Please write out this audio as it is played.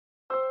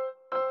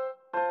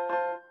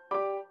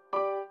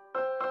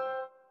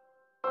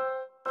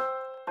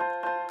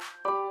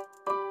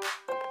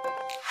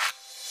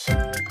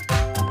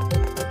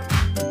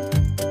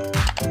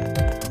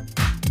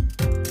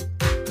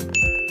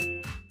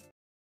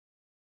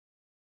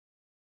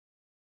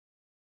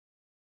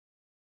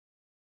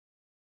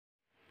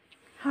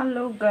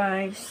Hello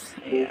guys.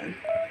 Ayan.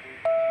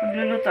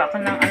 Magluluto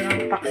ako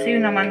ng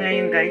paksiw naman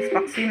ngayon guys.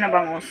 Paksiw na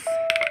bangus.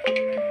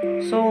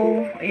 So,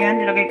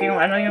 ayan, nilagay ko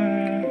yung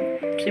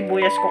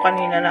sibuyas ko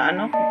kanina na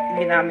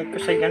ginamit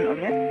ko sa dyan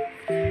ulit.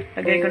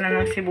 Lagay ko na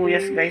ng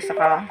sibuyas guys,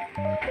 saka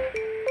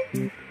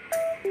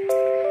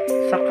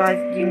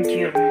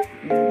ginger.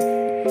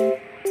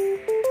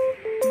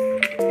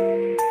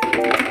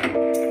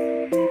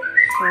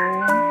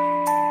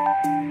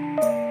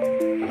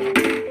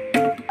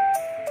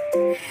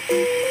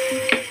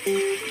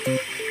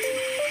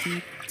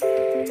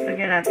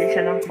 Lagyan natin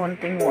siya ng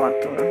konting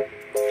water.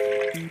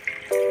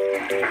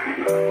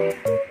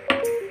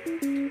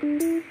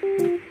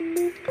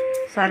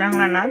 Sarang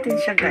na natin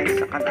siya guys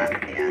sa kalan.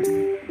 Ayan.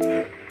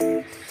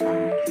 Sa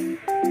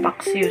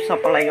paksiw sa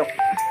palayok.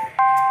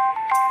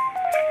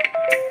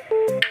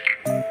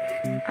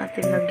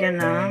 Ating lagyan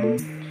ng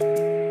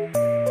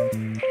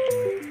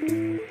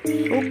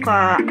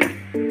suka.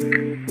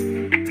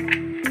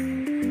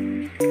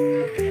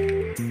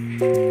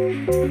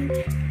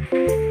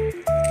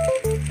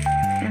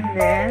 And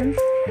then,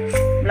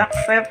 black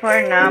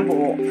pepper na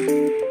buo.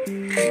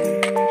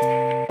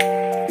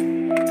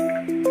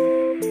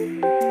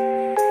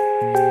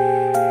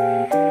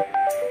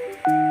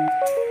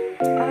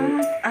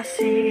 At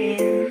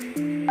asin.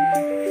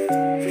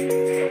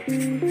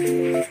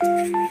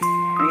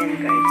 Ayan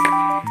guys.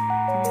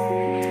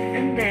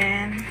 And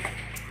then,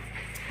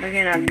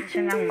 lagyan natin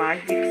siya ng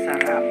magic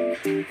sarap.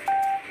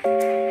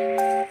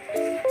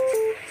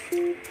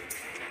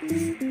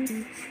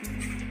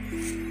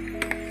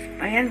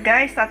 Ayan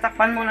guys,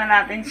 tatakpan muna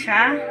natin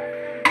siya.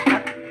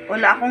 At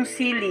wala akong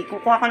sili.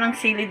 Kukuha ko ng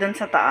sili doon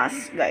sa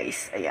taas,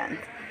 guys. Ayan.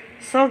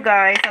 So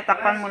guys,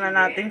 tatakpan muna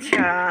natin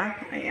siya.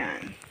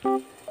 Ayan.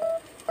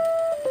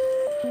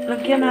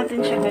 Lagyan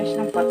natin siya guys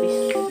ng patis.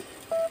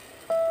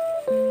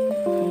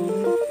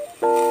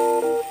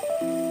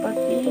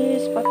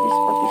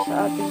 Patis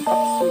sa ating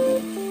paksiw.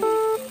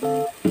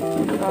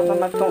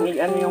 Nakatamad kong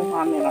yung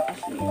camera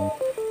kasi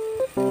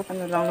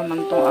ano lang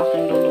naman itong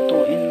aking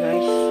lulutuin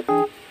guys.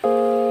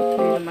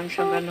 Naman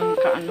siya ganun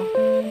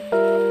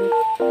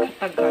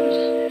katagal.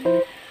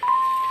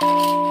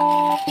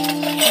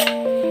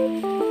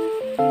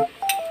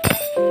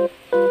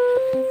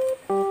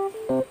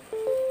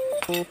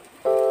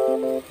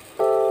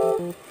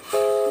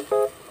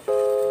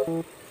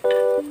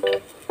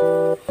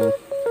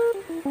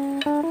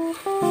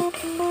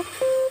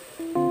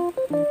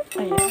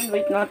 Ayan,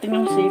 wait natin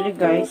yung sili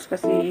guys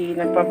kasi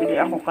nagpabili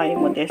ako kay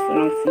Modesto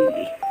ng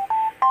sili.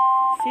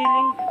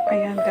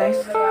 Ayan guys,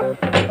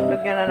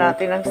 lagyan na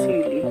natin ng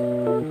sili.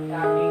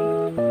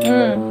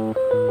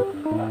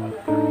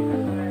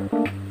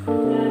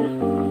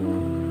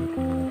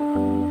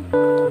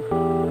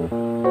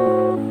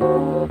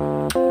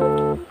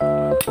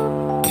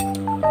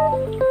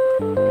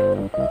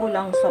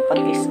 Kulang sa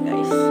patis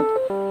guys.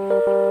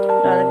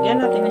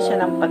 Lalagyan natin na siya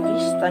ng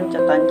patis,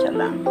 tansya-tansya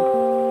lang.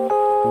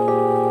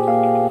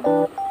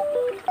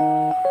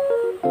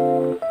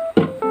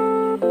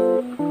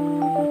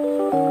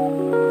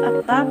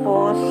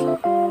 Tapos,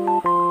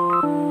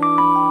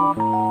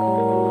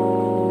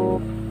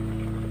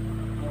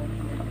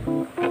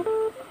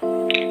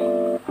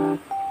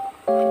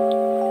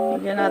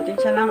 lagyan natin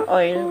siya ng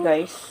oil,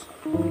 guys.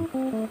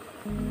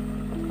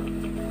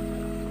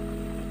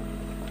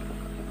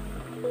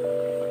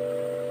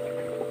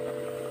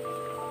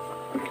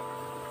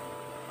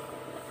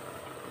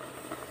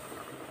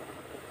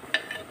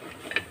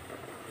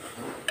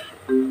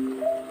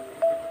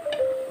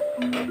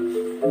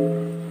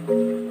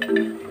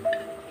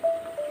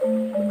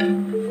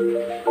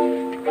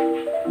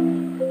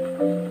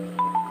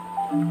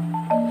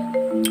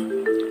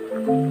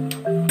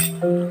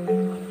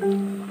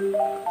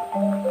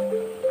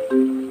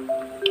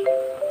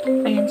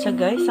 Ayan siya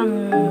guys,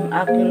 ang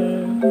aking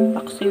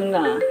paksiw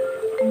na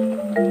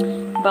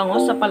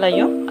bangus sa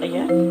palayok.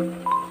 Ayan.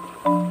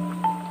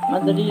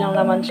 Madali lang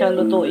naman siya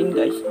lutuin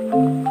guys.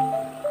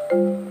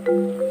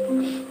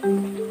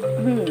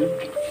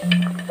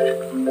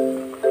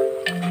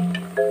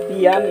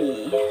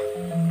 Yummy.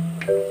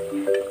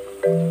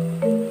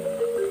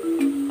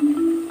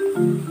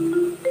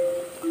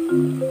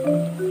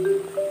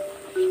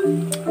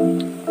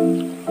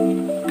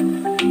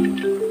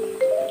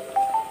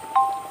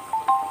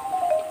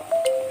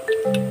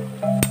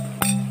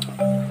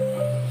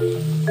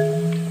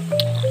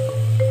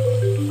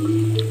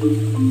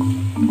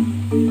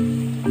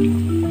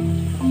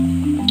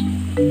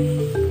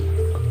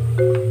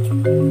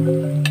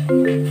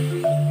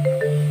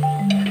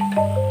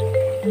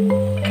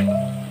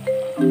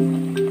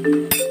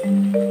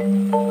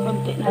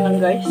 Konti na lang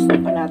guys,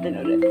 tapan natin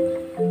ulit.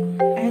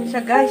 Ayan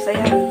siya guys,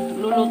 ayan,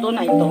 luluto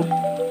na ito.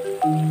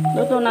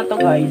 Luto na to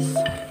guys.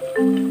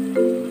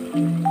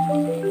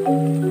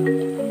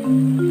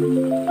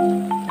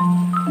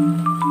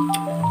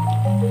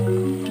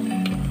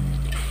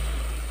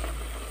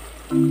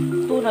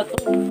 Luto na to.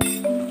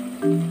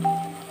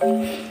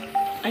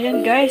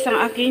 Ayan guys, ang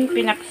aking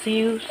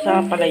pinaksiw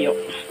sa palayok.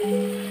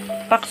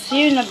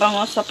 Paksiw na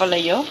bangus sa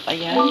palayok.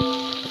 Ayan.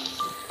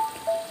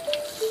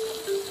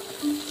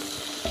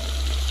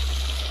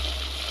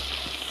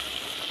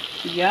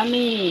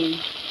 Yummy!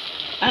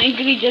 Ang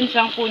ingredients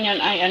lang po niyan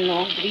ay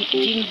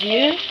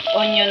ginger,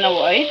 onion na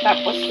white,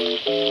 tapos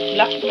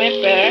black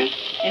pepper,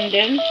 and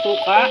then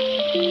suka,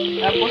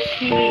 tapos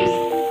chili.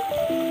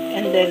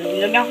 And then,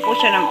 ilagyan ko po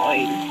siya ng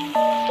oil.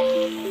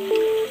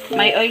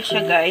 May oil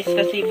siya guys,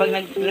 kasi pag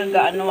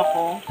nag-ano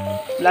ako,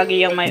 lagi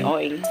yung may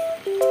oil.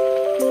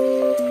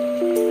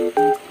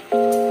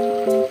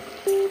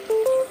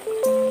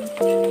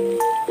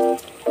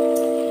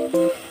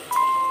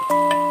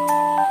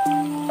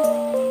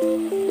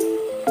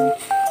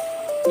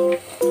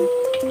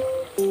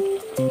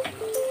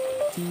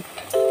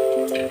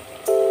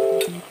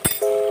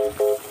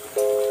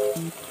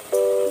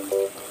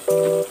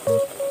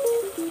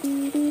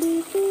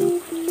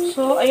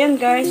 So, ayan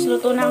guys,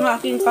 luto na ang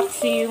aking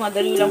paksiw.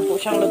 Madali lang po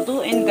siyang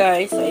lutuin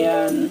guys.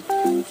 Ayan.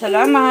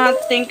 Salamat.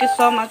 Thank you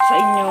so much sa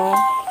inyo.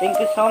 Thank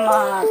you so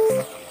much.